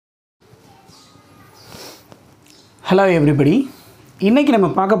Hello everybody. இன்றைக்கி நம்ம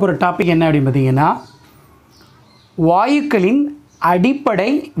பார்க்க போகிற டாபிக் என்ன அப்படின்னு பார்த்தீங்கன்னா, வாயுக்களின் அடிப்படை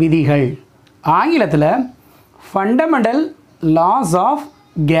விதிகள். ஆங்கிலத்தில் ஃபண்டமெண்டல் லாஸ் ஆஃப்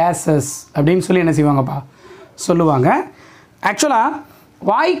கேஸஸ் அப்படின்னு சொல்லி என்ன செய்வாங்கப்பா சொல்லுவாங்க. ஆக்சுவலாக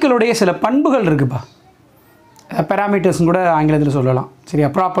வாயுக்களுடைய சில பண்புகள் இருக்குப்பா, பேராமீட்டர்ஸ்னு கூட ஆங்கிலத்தில் சொல்லலாம். சரியா,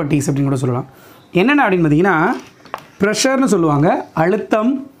 ப்ராப்பர்ட்டிஸ் அப்படின்னு கூட சொல்லலாம். என்னென்ன அப்படின்னு பார்த்தீங்கன்னா, ப்ரெஷர்னு சொல்லுவாங்க,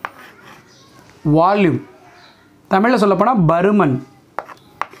 அழுத்தம், வால்யூம், தமிழில் சொல்லப்போனால் பருமன்,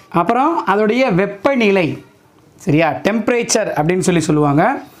 அப்புறம் அதோடைய வெப்பநிலை, சரியா, டெம்பரேச்சர் அப்படின்னு சொல்லுவாங்க.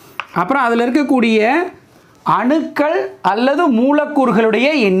 அப்புறம் அதில் இருக்கக்கூடிய அணுக்கள் அல்லது மூலக்கூறுகளுடைய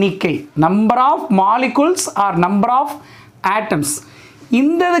எண்ணிக்கை, number of molecules R number of atoms,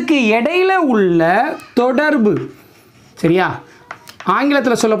 இந்ததுக்கு இடையில் உள்ள தொடர்பு. சரியா,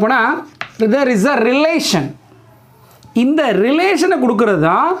 ஆங்கிலத்தில் சொல்லப்போனால் there is a relation. இந்த ரிலேஷனை கொடுக்கறது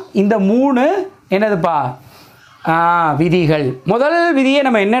தான் இந்த மூணு என்னதுப்பா விதிகள். முதல் விதியை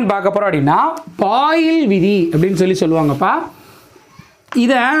நம்ம என்னன்னு பார்க்க போகிறோம் அப்படின்னா, பாயில் விதி அப்படின்னு சொல்லுவாங்கப்பா.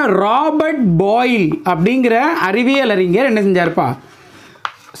 இதை ராபர்ட் பாயில் அப்படிங்கிற அறிவியல் அறிஞர் என்ன செஞ்சார்ப்பா,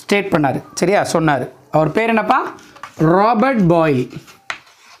 ஸ்டேட் பண்ணார். சரியா, சொன்னார். அவர் பேர் என்னப்பா, ராபர்ட் பாயில்.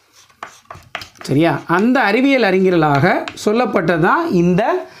 சரியா, அந்த அறிவியல் அறிஞர்களாக சொல்லப்பட்டது தான்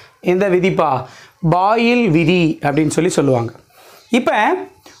இந்த விதிப்பா, பாயில் விதி அப்படின்னு சொல்லுவாங்க. இப்போ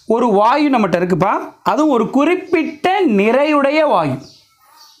ஒரு வாயு நம்மகிட்ட இருக்குப்பா, அதுவும் ஒரு குறிப்பிட்ட நிறையுடைய வாயு.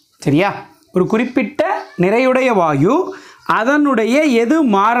 சரியா, ஒரு குறிப்பிட்ட நிறையுடைய வாயு, அதனுடைய எது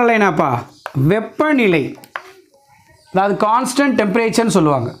மாறலைனாப்பா, வெப்பநிலை, அதாவது கான்ஸ்டன்ட் டெம்பரேச்சர்னு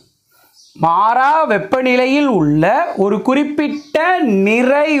சொல்லுவாங்க. மாறா வெப்பநிலையில் உள்ள ஒரு குறிப்பிட்ட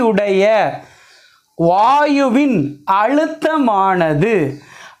நிறையுடைய வாயுவின் அழுத்தமானது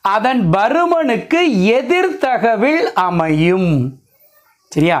அதன் பருமனுக்கு எதிர்த்தகவில் அமையும்.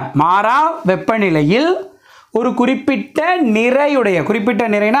 சரியா, மாறா வெப்பநிலையில் ஒரு குறிப்பிட்ட நிறையுடைய, குறிப்பிட்ட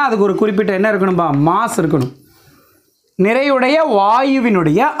நிறைனா அதுக்கு ஒரு குறிப்பிட்ட என்ன இருக்கணும்பா, மாஸ் இருக்கணும், நிறையுடைய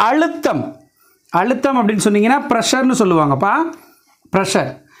வாயுவினுடைய அழுத்தம். அழுத்தம் அப்படின்னு சொன்னீங்கன்னா ப்ரெஷர்னு சொல்லுவாங்கப்பா, ப்ரெஷர்.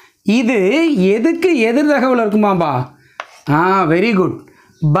 இது எதுக்கு எதிர்த்தகவில் இருக்குமாப்பா, வெரி குட்,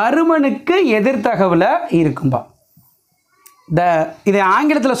 பருமனுக்கு எதிர்த்தகவில் இருக்கும்பா. இது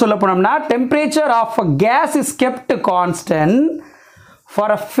ஆங்கிலத்தில் சொல்ல போனோம்னா, temperature of a case is kept constant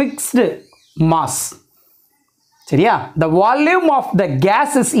for a fixed mass. சரியா, the volume of the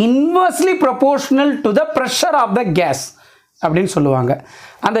gas is inversely proportional to the pressure of the gas அப்படின்னு சொல்லுவாங்க.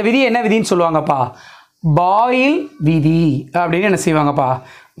 அந்த விதி என்ன விதின்னு சொல்லுவாங்கப்பா, பாயில் விதி அப்படின்னு என்ன செய்வாங்கப்பா,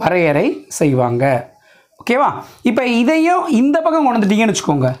 வரையறை செய்வாங்க. ஓகேவா. இப்போ இதையும் இந்த பக்கம் கொண்டு வந்துட்டீங்கன்னு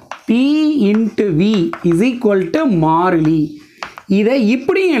வச்சுக்கோங்க, P into V is equal to மாறிலி. இதை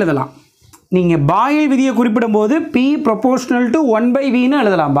இப்படியும் எழுதலாம். நீங்கள் பாயில் விதியை குறிப்பிடும் போது P proportional to 1/Vன்னு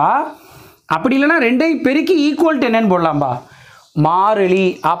எழுதலாம்பா. அப்படி இல்லைன்னா ரெண்டையும் பெருக்கி ஈக்குவல் டு என்னன்னு போடலாம்பா, மாறிலி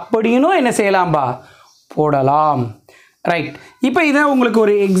அப்படின்னும் என்ன செய்யலாம்பா, போடலாம். ரைட். இப்போ இதை உங்களுக்கு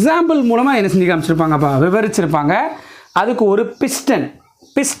ஒரு எக்ஸாம்பிள் மூலமாக என்ன செஞ்சு காமிச்சிருப்பாங்கப்பா, விவரிச்சிருப்பாங்க. அதுக்கு ஒரு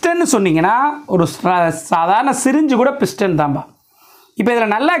பிஸ்டன் சொன்னீங்கன்னா ஒரு சாதாரண சிரிஞ்சு கூட பிஸ்டன் தான்பா. இப்போ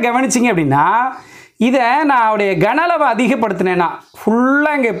இதில் நல்லா கவனிச்சிங்க அப்படின்னா, இதை நான் அவருடைய கனளவை அதிகப்படுத்தினேன்னா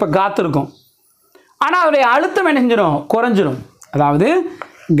ஃபுல்லாக இங்கே இப்போ காத்திருக்கும், ஆனால் அதோடைய அழுத்தம் என்ன செஞ்சிடும், குறைஞ்சிடும். அதாவது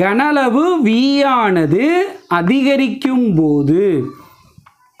கனளவு வீயானது அதிகரிக்கும் போது,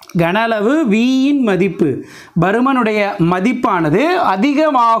 கனளவு வீயின் மதிப்பு, பருமனுடைய மதிப்பானது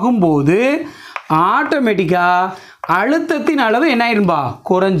அதிகமாகும் போது ஆட்டோமேட்டிக்காக அழுத்தத்தின் அளவு என்ன ஆயிரும்பா,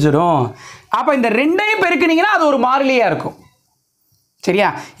 குறைஞ்சிரும். அப்போ இந்த ரெண்டையும் பெருக்கினீங்கன்னா அது ஒரு மாறிலியாக இருக்கும். சரியா,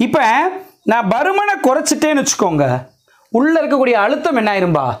 இப்போ நான் பருமனை குறைச்சிட்டேன்னு வச்சுக்கோங்க, உள்ளே இருக்கக்கூடிய அழுத்தம் என்ன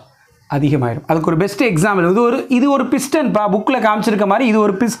ஆயிரும்பா, அதிகமாயிரும். அதுக்கு ஒரு பெஸ்ட் எக்ஸாம்பிள் இது ஒரு பிஸ்டன்பா, புக்கில் காமிச்சிருக்க மாதிரி இது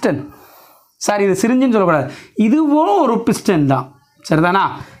ஒரு பிஸ்டன். சாரி, இது சிரிஞ்சுன்னு சொல்லக்கூடாது, இதுவும் ஒரு பிஸ்டன் தான். சரிதானா.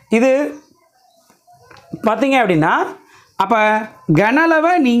 இது பார்த்தீங்க அப்படின்னா, அப்போ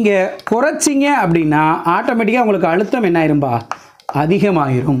கனளவை நீங்கள் குறைச்சிங்க அப்படின்னா ஆட்டோமேட்டிக்காக உங்களுக்கு அழுத்தம் என்ன ஆயிரும்பா,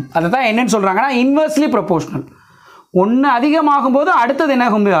 அதிகமாகிரும். அதை தான் என்னன்னு சொல்கிறாங்கன்னா இன்வெர்ஸ்லி ப்ரொபோர்ஷனல். ஒன்று அதிகமாகும் போது அடுத்தது என்ன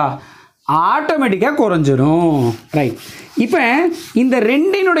ஆகும்பா, ஆட்டோமேட்டிக்காக குறைஞ்சிரும். ரைட். இப்போ இந்த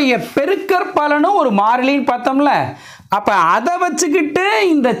ரெண்டினுடைய பெருக்கற்பலனும் ஒரு மாறிலின்னு பார்த்தோம்ல, அப்போ அதை வச்சுக்கிட்டு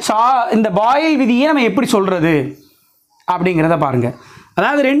இந்த பாயில் விதியை நம்ம எப்படி சொல்கிறது அப்படிங்கிறத பாருங்கள்.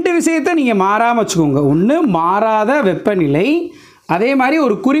 அதாவது ரெண்டு விஷயத்தை நீங்கள் மாறாமல் வச்சுக்கோங்க. ஒன்று மாறாத வெப்பநிலை, அதே மாதிரி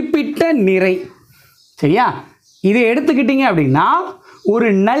ஒரு குறிப்பிட்ட நிறை. சரியா, இதை எடுத்துக்கிட்டிங்க அப்படின்னா ஒரு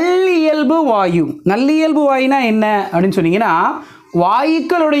நல்லியல்பு வாயு. நல்லியல்பு வாயுனா என்ன அப்படின்னு சொன்னீங்கன்னா,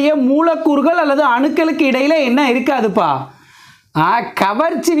 வாயுக்களுடைய மூலக்கூறுகள் அல்லது அணுக்களுக்கு இடையில் என்ன இருக்காதுப்பா,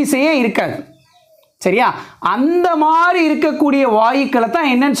 கவர்ச்சி விசையே இருக்காது. சரியா, அந்த மாதிரி இருக்கக்கூடிய வாயுக்களை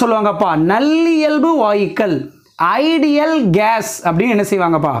தான் என்னன்னு சொல்லுவாங்கப்பா, நல்லியல்பு வாயுக்கள் ஐடியல் கேஸ் அப்படின்னு என்ன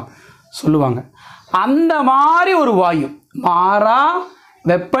செய்வாங்கப்பா சொல்லுவாங்க. அந்த மாதிரி ஒரு வாயு மாறா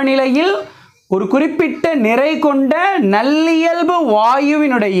வெப்பநிலையில் ஒரு குறிப்பிட்ட நிறை கொண்ட நல்லியல்பு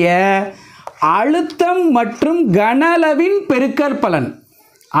வாயுவினுடைய அழுத்தம் மற்றும் கன அளவின் பெருக்கற்பலன்,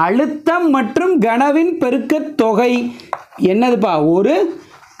 அழுத்தம் மற்றும் கனவின் பெருக்கத் தொகை என்னதுப்பா ஒரு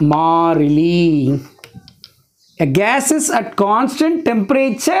மாறிலி. A gas is at constant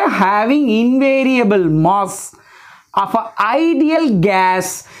temperature having invariable mass of an ideal gas,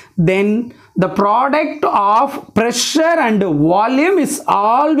 then the product of pressure and volume is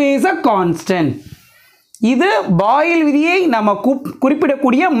always a constant. இது பாயில் விதியை நம்ம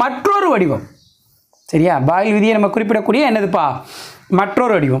குறிப்பிடக்கூடிய மற்றொரு வடிவம். சரியா, பாயில் விதியை நம்ம குறிப்பிடக்கூடிய என்னதுப்பா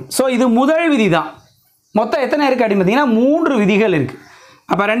மற்றொரு வடிவம். ஸோ இது முதல் விதி தான். மொத்தம் எத்தனை இருக்குது அப்படின்னு பார்த்தீங்கன்னா 3 விதிகள் இருக்குது.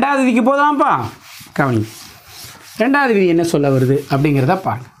 அப்போ 2வது விதிக்கு போதாம்ப்பா கவனி. 2வது விதி என்ன சொல்ல வருது அப்படிங்கிறத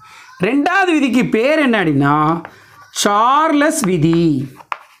பாருங்க. 2வது விதிக்கு பேர் என்ன அப்படின்னா சார்லஸ் விதி.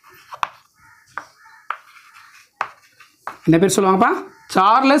 என்ன பேர் சொல்லுவாங்கப்பா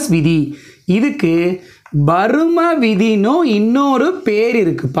சார்லஸ் விதி. இதுக்கு பரும விதினோ இன்னொரு பேர்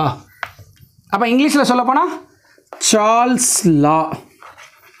இருக்குப்பா. அப்போ இங்கிலீஷில் சொல்ல போனால் சார்ல்ஸ் லா.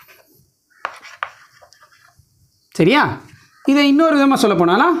 சரியா, இதை இன்னொரு விதமாக சொல்ல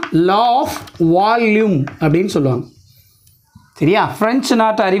போனாலும் லா ஆஃப் வால்யூம் அப்படின்னு சொல்லுவாங்க. சரியா, பிரெஞ்சு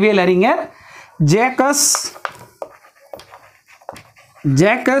நாட்டு அறிவியல் அறிஞர் ஜேக்கஸ்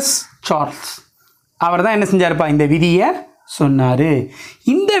சார்ல்ஸ் அவர் தான் என்ன செஞ்சாருப்பா இந்த விதியை சொன்னார்.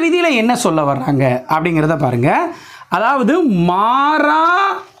 இந்த விதியில் என்ன சொல்ல வர்றாங்க அப்படிங்கிறத பாருங்க. அதாவது மாறா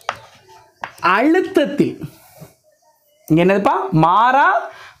அழுத்தத்தில், இங்கே என்னதுப்பா மாறா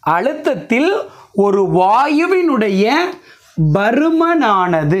அழுத்தத்தில் ஒரு வாயுவினுடைய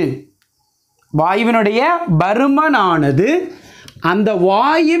பருமனானது அந்த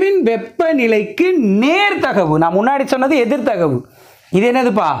வாயுவின் வெப்பநிலைக்கு நேர்தகவு, நான் முன்னாடி சொன்னது எதிர்த்தகவு, இது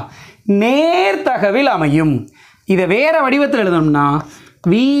என்னதுப்பா நேர்தகவில் அமையும். இதை வேற வடிவத்தில் எழுதணும்னா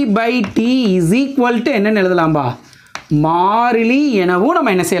V/T இஸ் ஈக்குவல் டு என்னன்னு எழுதலாம்பா மாறிலி எனவும்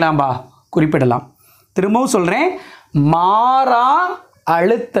நம்ம என்ன செய்யலாம்பா குறிப்பிடலாம். திரும்பவும் சொல்கிறேன், மாறா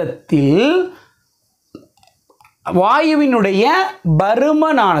அழுத்தத்தில் வாயுவினுடைய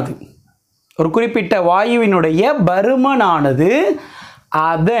பருமனானது, ஒரு குறிப்பிட்ட வாயுவினுடைய பருமனானது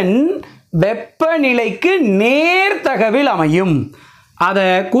அதன் வெப்பநிலைக்கு நேர்தகவில் அமையும். அதை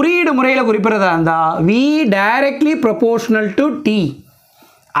குறியீடு முறையில் குறிப்பிடுறதா இருந்தால் V directly proportional to T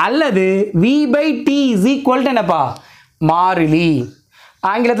அல்லது V/T is equal to என்னப்பா மாறிலி.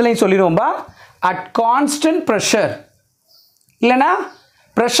 ஆங்கிலத்திலையும் சொல்லிடுவோம்பா at constant pressure, இல்லைனா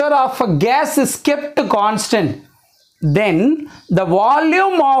pressure of a gas is kept constant, then the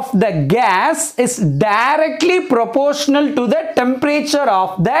volume of the gas is directly proportional to the temperature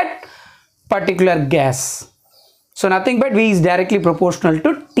of that particular gas. So nothing but V is directly proportional to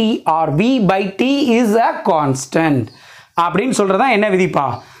T or V/T is a constant. அப்படின்னு சொல்கிறதா என்ன விதிப்பா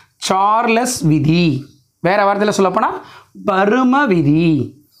Charles விதி. வேற வார்த்தையில் சொல்லப்போனால் பரும விதி,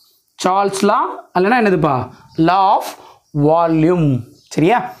 Charles லா அல்லனா என்னதுப்பா law of volume.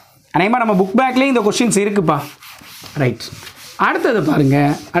 சரியா, அநேகமாக நம்ம புக் பேக்லேயும் இந்த கொஸ்டின்ஸ் இருக்குப்பா. ரைட், அடுத்தது பாருங்க.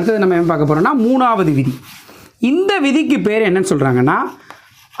 அடுத்தது நம்ம என்ன பார்க்க போகிறோம்னா 3வது விதி. இந்த விதிக்கு பேர் என்னன்னு சொல்கிறாங்கன்னா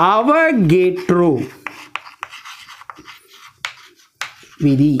அவகேட்ரோ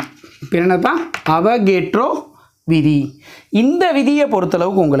விதி. பேர் என்னப்பா அவகேட்ரோ விதி. இந்த விதியை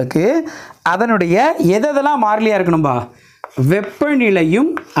பொறுத்தளவுக்கு உங்களுக்கு அதனுடைய எதெல்லாம் மாறிலியாக இருக்கணும்பா வெப்பநிலையும்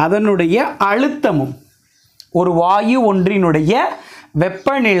அதனுடைய அழுத்தமும், ஒரு வாயு ஒன்றினுடைய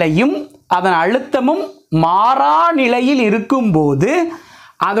வெப்பநிலையும் அதன் அழுத்தமும் மாறா நிலையில் இருக்கும்போது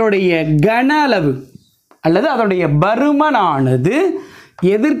அதனுடைய கன அளவு அல்லது அதனுடைய பருமனானது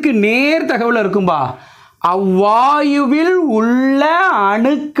எதற்கு நேர் தகவல் இருக்கும்பா அவ்வாயுவில் உள்ள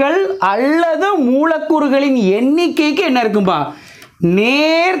அணுக்கள் அல்லது மூலக்கூறுகளின் எண்ணிக்கைக்கு என்ன இருக்கும்பா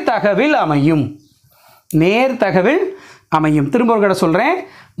நேர்தகவில் அமையும். நேர்தகவில் அமையும். திரும்ப ஒரு கடை சொல்கிறேன்,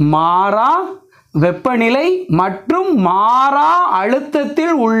 மாறா வெப்பநிலை மற்றும் மாறா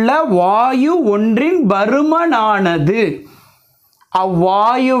அழுத்தத்தில் உள்ள வாயு ஒன்றின் பருமனானது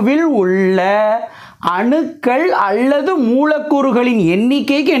அவ்வாயுவில் உள்ள அணுக்கள் அல்லது மூலக்கூறுகளின்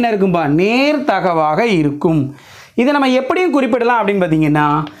எண்ணிக்கைக்கு என்ன இருக்கும்பா நேர்தகவாக இருக்கும். இதை நம்ம எப்படியும் குறிப்பிடலாம் அப்படின்னு பார்த்தீங்கன்னா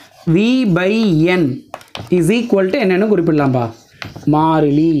V/N இஸ் ஈக்குவல் டு என்னன்னு குறிப்பிடலாம்பா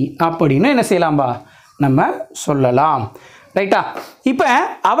மாறிலி அப்படின்னு என்ன செய்யலாம்பா நம்ம சொல்லலாம். ரைட்டா, இப்போ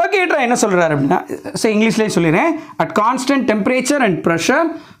அவகேட்ரோ என்ன சொல்கிறார் அப்படின்னா இங்கிலீஷ்லேயே சொல்லிடுறேன். At constant temperature and pressure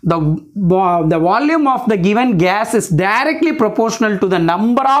the volume of the given gas is directly proportional to the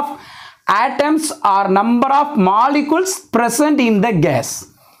number of atoms or number of molecules present in the gas.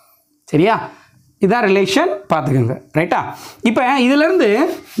 சரியா, இதான் ரிலேஷன் பார்த்துக்கோங்க. ரைட்டா? இப்போ இதிலேருந்து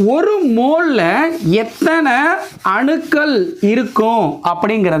ஒரு மோலில் எத்தனை அணுக்கள் இருக்கும்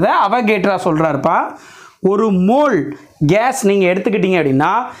அப்படிங்கிறத அவகேட்ரா சொல்கிறாருப்பா. ஒரு மோல் கேஸ் நீங்கள் எடுத்துக்கிட்டீங்க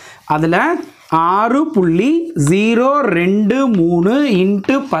அப்படின்னா அதில் 6.023 ×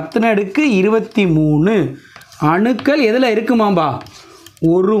 10⁻23 அணுக்கள் எதில் இருக்குமாம்பா?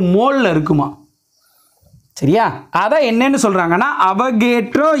 ஒரு மோலில் இருக்குமா. சரியா? அதை என்னன்னு சொல்கிறாங்கன்னா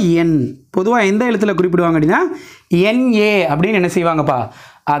அவகேட்ரோ எண். பொதுவாக எந்த எழுத்தில் குறிப்பிடுவாங்க அப்படின்னா NA அப்படின்னு என்ன செய்வாங்கப்பா?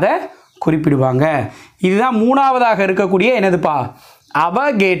 அதை குறிப்பிடுவாங்க. இதுதான் மூணாவதாக இருக்கக்கூடிய என்னதுப்பா?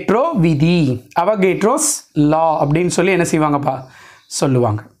 அவகேட்ரோ விதி, அவகேட்ரோஸ் லா அப்படின்னு சொல்லி என்ன செய்வாங்கப்பா?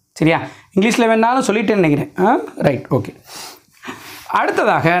 சொல்லுவாங்க. சரியா? இங்கிலீஷில் வேணாலும் சொல்லிட்டேன்னு நினைக்கிறேன். Right, okay.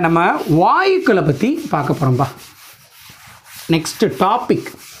 அடுத்ததாக நம்ம வாயுக்களை பற்றி பார்க்க போகிறோம்ப்பா. நெக்ஸ்ட்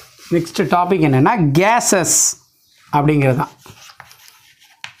டாபிக் என்னென்னா கேஸஸ் அப்படிங்கிறது தான்.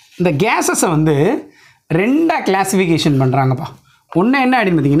 இந்த கேஸஸை வந்து ரெண்டாக கிளாஸிஃபிகேஷன் பண்ணுறாங்கப்பா. ஒன்று என்ன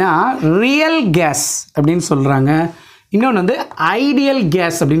அப்படின்னு பார்த்தீங்கன்னா ரியல் கேஸ் அப்படின்னு சொல்கிறாங்க, இன்னொன்று வந்து ஐடியல்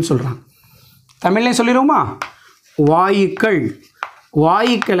கேஸ் அப்படின்னு சொல்கிறாங்க. தமிழ்லேயும் சொல்லிடுவோமா?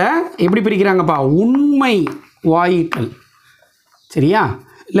 வாயுக்களை எப்படி பிரிக்கிறாங்கப்பா? உண்மை வாயுக்கள், சரியா?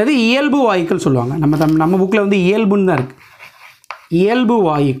 இல்லது இயல்பு வாயுக்கள் சொல்லுவாங்க. நம்ம புக்கில் வந்து இயல்புன்னு தான் இருக்குது. இயல்பு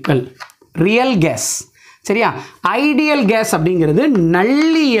வாயுக்கள் ரியல் கேஸ், சரியா? ஐடியல் கேஸ் அப்படிங்கிறது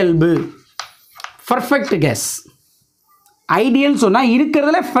நல்லியல்பு பர்ஃபெக்ட் கேஸ். ஐடியல் சொன்னால்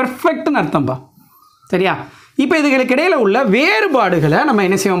இருக்கிறதுல பர்ஃபெக்ட்னு அர்த்தம்பா. சரியா? இப்போ இதுகளுக்கு இடையில் உள்ள வேறுபாடுகளை நம்ம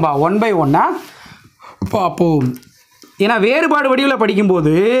என்ன செய்வோம்பா? 1 by 1 பார்ப்போம். ஏன்னா வேறுபாடு வடிவில்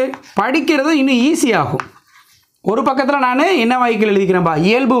படிக்கும்போது படிக்கிறது இன்னும் ஈஸியாகும். ஒரு பக்கத்தில் நான் என்ன வாயுக்கள் எழுதிக்கிறேன்ப்பா?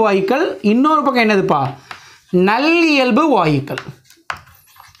 இயல்பு வாயுக்கள். இன்னொரு பக்கம் என்னதுப்பா? நல்லியல்பு வாயுக்கள்.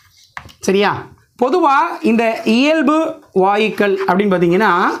 சரியா? பொதுவாக இந்த இயல்பு வாயுக்கள் அப்படின்னு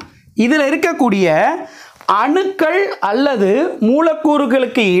பார்த்தீங்கன்னா இதில் இருக்கக்கூடிய அணுக்கள் அல்லது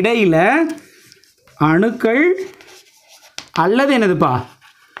மூலக்கூறுகளுக்கு இடையில் அணுக்கள் அல்லது என்னதுப்பா?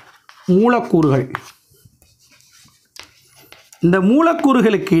 மூலக்கூறுகள். இந்த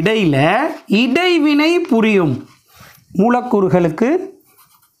மூலக்கூறுகளுக்கு இடையில் இடைவினை புரியும். மூலக்கூறுகளுக்கு,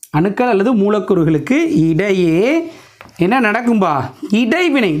 அணுக்கள் அல்லது மூலக்கூறுகளுக்கு இடையே என்ன நடக்கும்பா?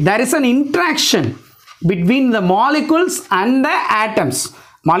 இடைவினை. There is an interaction between the molecules and the atoms.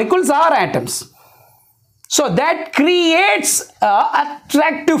 Molecules are atoms. So that creates a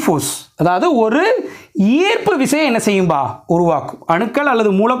attractive force. அதாவது ஒரு ஈர்ப்பு விசையை என்ன செய்யும்பா? உருவாக்கும். அணுக்கள்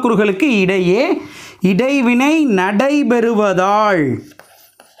அல்லது மூலக்கூறுகளுக்கு இடையே இடைவினை நடைபெறுவதால்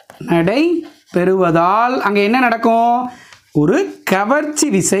அங்கே என்ன நடக்கும்? ஒரு கவர்ச்சி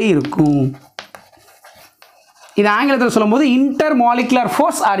விசை இருக்கும். இது ஆங்கிலத்தில் சொல்லும்போது inter molecular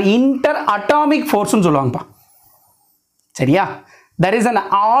fours are inter atomic ஃபோர்ஸ்னு சொல்லுவாங்கப்பா. சரியா? There is an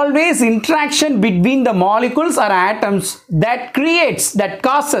always interaction between the molecules or atoms that creates, that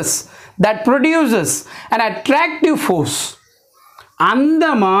causes, that produces an attractive force. அந்த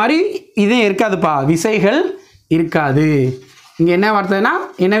மாதிரி இது இருக்காதுப்பா, விசைகள் இருக்காது. இங்கே என்ன வார்த்தைனா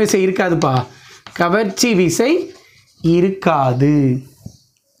என்ன விசை இருக்காதுப்பா? கவர்ச்சி விசை இருக்காது.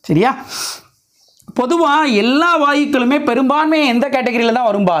 சரியா? பொதுவாக எல்லா வாயுக்களுமே பெரும்பான்மை எந்த கேட்டகரியில் தான்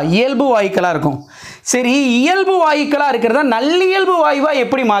வரும்பா? இயல்பு வாயுக்களாக இருக்கும். சரி, இயல்பு வாயுக்களாக இருக்கிறத நல்லியல்பு வாயுவாக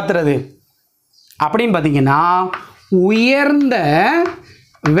எப்படி மாற்றுறது அப்படின்னு பார்த்தீங்கன்னா உயர்ந்த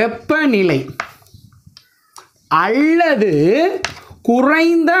வெப்பநிலை அல்லது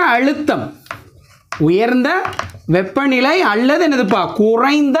குறைந்த அழுத்தம். உயர்ந்த வெப்பநிலை அல்லது என்னதுப்பா?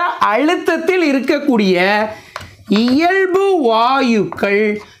 குறைந்த அழுத்தத்தில் இருக்கக்கூடிய இயல்பு வாயுக்கள்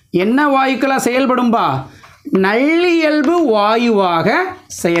என்ன வாயுக்களாக செயல்படும்பா? நல்லியல்பு வாயுவாக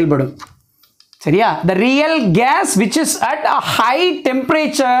செயல்படும். சரியா? The real gas which is at a high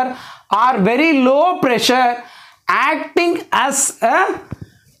temperature or very low pressure acting as a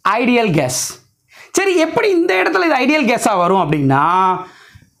ideal gas. சரி, எப்படி இந்த இடத்துல இது ஐடியல் கேஸாக வரும் அப்படின்னா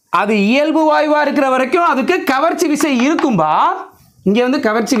அது இயல்பு வாயுவாக இருக்கிற வரைக்கும் அதுக்கு கவர்ச்சி விசை இருக்கும்பா. இங்கே வந்து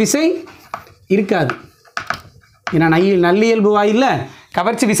கவர்ச்சி விசை இருக்காது. ஏன்னா நல்லியல்பு வாயுல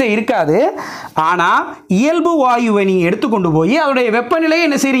கவர்ச்சி விசை இருக்காது. ஆனால் இயல்பு வாயுவை நீங்கள் எடுத்துக்கொண்டு போய் அதோடைய வெப்பநிலையை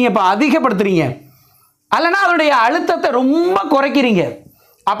என்ன செய்கிறீங்கப்பா? அதிகப்படுத்துறீங்க. அல்லனா அதோடைய அழுத்தத்தை ரொம்ப குறைக்கிறீங்க.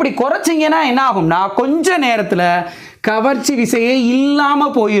 அப்படி குறைச்சிங்கன்னா என்ன ஆகும்னா கொஞ்ச நேரத்தில் கவர்ச்சி விசையே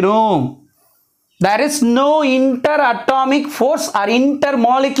இல்லாமல் போயிடும். There is no inter-atomic force or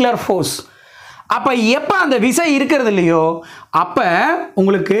intermolecular force. அப்போ எப்போ அந்த விசை இருக்கிறது இல்லையோ அப்போ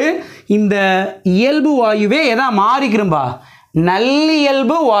உங்களுக்கு இந்த இயல்பு வாயுவே எதா மாறிக்கிறோம்பா?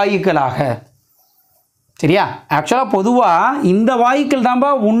 நல்லியல்பு வாயுக்களாக. சரியா? ஆக்சுவலாக பொதுவாக இந்த வாயுக்கள்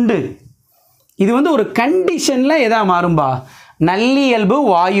தான்பா உண்டு. இது வந்து ஒரு கண்டிஷனில் எதா மாறும்பா? நல்லியல்பு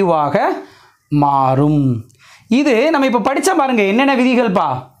வாயுவாக மாறும். இது நம்ம இப்போ படிச்ச பாருங்க என்னென்ன விதிகள்ப்பா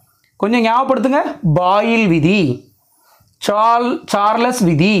கொஞ்சம் ஞாபகப்படுத்துங்க. பாயில் விதி, சார்லஸ்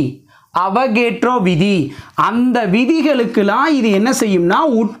விதி, அவகேட்ரோ விதி, அந்த விதிகளுக்கெல்லாம் இது என்ன செய்யும்னா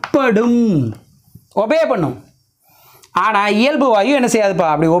உட்படும், ஒபே பண்ணும். ஆனால் இயல்பு வாயு என்ன செய்யாதுப்பா,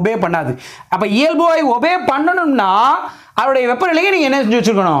 அப்படி ஒபே பண்ணாது. அப்போ இயல்பு வாயு ஒபே பண்ணணும்னா அதோடைய வெப்பநிலையை நீங்கள் என்ன செஞ்சு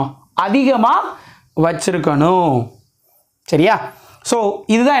வச்சுருக்கணும், அதிகமாக வச்சிருக்கணும். சரியா? ஸோ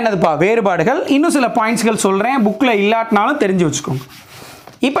இதுதான் என்னதுப்பா வேறுபாடுகள். இன்னும் சில பாயிண்ட்ஸ்கள் சொல்கிறேன், புக்கில் இல்லாட்டினாலும் தெரிஞ்சு வச்சுக்கோங்க.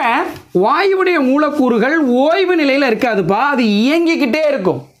 இப்போ வாயுவுடைய மூலக்கூறுகள் ஓய்வு நிலையில் இருக்காதுப்பா, அது இயங்கிக்கிட்டே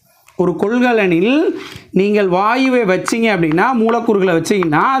இருக்கும். ஒரு கொள்கலனில் நீங்கள் வாயுவை வச்சிங்க அப்படின்னா, மூலக்கூறுகளை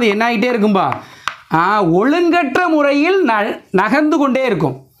வச்சிங்கன்னா அது என்ன ஆகிட்டே இருக்கும்பா, ஒழுங்கற்ற முறையில் நகர்ந்து கொண்டே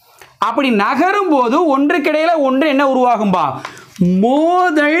இருக்கும். அப்படி நகரும் போது ஒன்றுக்கிடையில் ஒன்று என்ன உருவாகும்பா,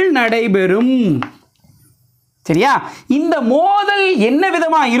 மோதல் நடைபெறும். சரியா? இந்த மோதல் என்ன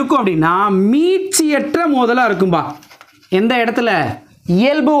விதமாக இருக்கும் அப்படின்னா மீட்சியற்ற மோதலாக இருக்கும்பா. எந்த இடத்துல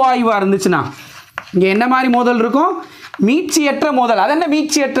இயல்பு வாயுவாக இருந்துச்சுன்னா இங்கே என்ன மாதிரி மோதல் இருக்கும், மீட்சியற்ற மோதல். அது என்ன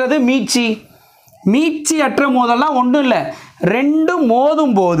மீட்சியற்றது, மீட்சியற்ற மோதல்லாம் ஒன்றும் இல்லை, ரெண்டும்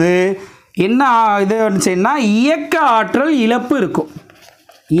மோதும் போது என்ன இது இருந்துச்சுன்னா இயக்க ஆற்றல் இழப்பு இருக்கும்.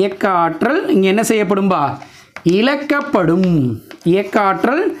 இயக்க ஆற்றல் இங்கே என்ன செய்யப்படும்பா, இழக்கப்படும். இயக்க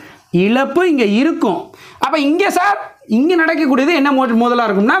ஆற்றல் இழப்பு இங்கே இருக்கும். அப்போ இங்கே சார் இங்கே நடக்கக்கூடியது என்ன மோதலாக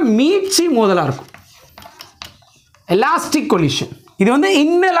இருக்கும்னா மீட்சி மோதலாக இருக்கும். Elastic collision. இது வந்து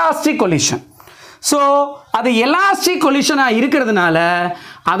இன்எலாஸ்டிக் கொலிஷன். ஸோ அது எலாஸ்டிக் கொலிஷனாக இருக்கிறதுனால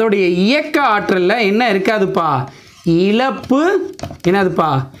அதோடைய இயக்க ஆற்றலில் என்ன இருக்காதுப்பா, இழப்பு என்னதுப்பா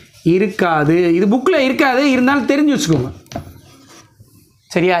இருக்காது. இது புக்கில் இருக்காது, இருந்தாலும் தெரிஞ்சு வச்சுக்கோங்க.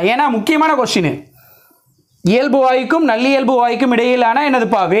 சரியா? ஏன்னா முக்கியமான கொஸ்டின், இயல்பு வாயுக்கும் நல்லியல்பு வாயுக்கும் இடையிலான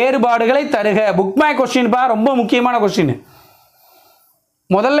என்னதுப்பா வேறுபாடுகளை தருக. புக்மாய் கொஸ்டின் பா, ரொம்ப முக்கியமான கொஸ்டின்.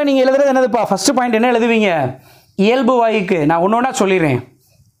 முதல்ல நீங்கள் எழுதுறது என்னதுப்பா, ஃபர்ஸ்ட் பாயிண்ட் என்ன எழுதுவீங்க, இயல்பு வாயுக்கு. நான் ஒன்று ஒன்றா சொல்லிடுறேன்.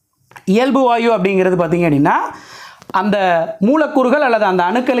 இயல்பு வாயு அப்படிங்கிறது பார்த்தீங்க அப்படின்னா அந்த மூலக்கூறுகள் அல்லது அந்த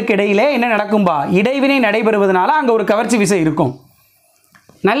அணுக்களுக்கு இடையிலே என்ன நடக்கும்பா, இடைவினை நடைபெறுவதனால அங்கே ஒரு கவர்ச்சி விசை இருக்கும்.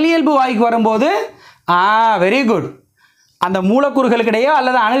 நல்லியல்பு வாயுக்கு வரும்போது வெரி குட், அந்த மூலக்கூறுகளுக்கிடையோ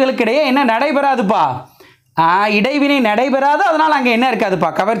அல்லது அணுகளுக்கிடையே என்ன நடைபெறாதுப்பா, இடைவினை நடைபெறாது. அதனால் அங்கே என்ன இருக்காதுப்பா,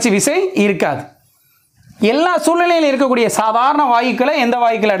 கவர்ச்சி விசை இருக்காது. எல்லா சூழ்நிலையில் இருக்கக்கூடிய சாதாரண வாயுக்களை எந்த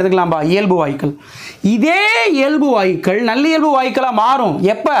வாயுக்களை எடுத்துக்கலாம்பா, இயல்பு வாயுக்கள். இதே இயல்பு வாயுக்கள் நல்லியல்பு வாயுக்களாக மாறும்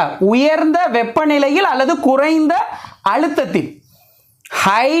எப்போ, உயர்ந்த வெப்பநிலையில் அல்லது குறைந்த அழுத்தத்தில்.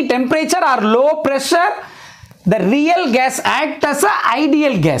 High temperature R low pressure the real gas act as a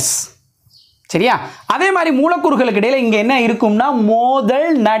ideal gas. சரியா? அதே மாதிரி மூலக்கூறுகளுக்கு இடையில இங்க என்ன இருக்கும்னா மோதல்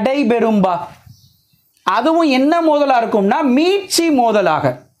நடைபெறும்பா. அதுவும் என்ன மோதலா இருக்கும்னா மீட்சி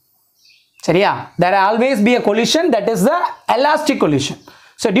மோதலாக. சரியா? there always be a collision, that is the elastic collision.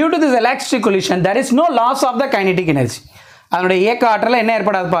 So due to this elastic collision there is no loss of the kinetic energy. அதனுடைய இயக்க ஆற்றல் என்ன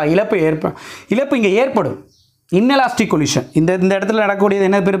ஏற்படாதுப்பா, இழப்பு இங்கே ஏற்படும். Inelastic collision. இந்த இடத்துல நடக்கக்கூடியது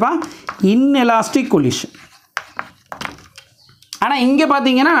என்ன பேருப்பா, இன்எலாஸ்டிக் கொலிஷன். ஆனால் இங்கே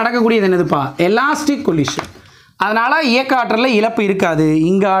பார்த்தீங்கன்னா நடக்கக்கூடியது என்னதுப்பா, எலாஸ்டிக் கொலிஷன். அதனால் இயக்க ஆற்றலில் இழப்பு இருக்காது,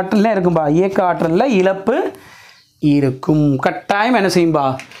 இங்கே ஆற்றலில் இருக்கும்பா, இயக்க ஆற்றலில் இழப்பு இருக்கும். கட்டாயம் என்ன செய்யும்பா,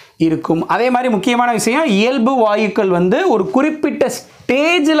 இருக்கும். அதே மாதிரி முக்கியமான விஷயம், இயல்பு வாயுக்கள் வந்து ஒரு குறிப்பிட்ட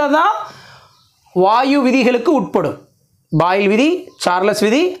ஸ்டேஜில் தான் வாயு விதிகளுக்கு உட்படும். பாயில் விதி, சார்லஸ்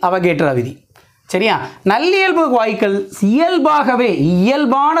விதி, அவகேட்ரா விதி. சரியா? நல்லியல்பு வாயுக்கள் இயல்பாகவே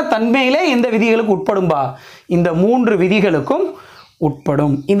இயல்பான தன்மையிலே எந்த விதிகளுக்கு உட்படும்பா, இந்த 3 விதிகளுக்கும்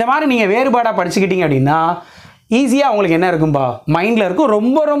உட்படும். இந்த மாதிரி நீங்கள் வேறுபாடாக படிச்சுக்கிட்டீங்க அப்படின்னா ஈஸியாக உங்களுக்கு என்ன இருக்கும்பா, மைண்டில் இருக்கும்.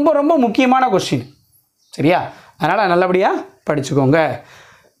 ரொம்ப ரொம்ப ரொம்ப முக்கியமான கொஸ்டின். சரியா? அதனால் நல்லபடியாக படிச்சுக்கோங்க.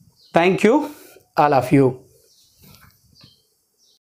 Thank you all of you.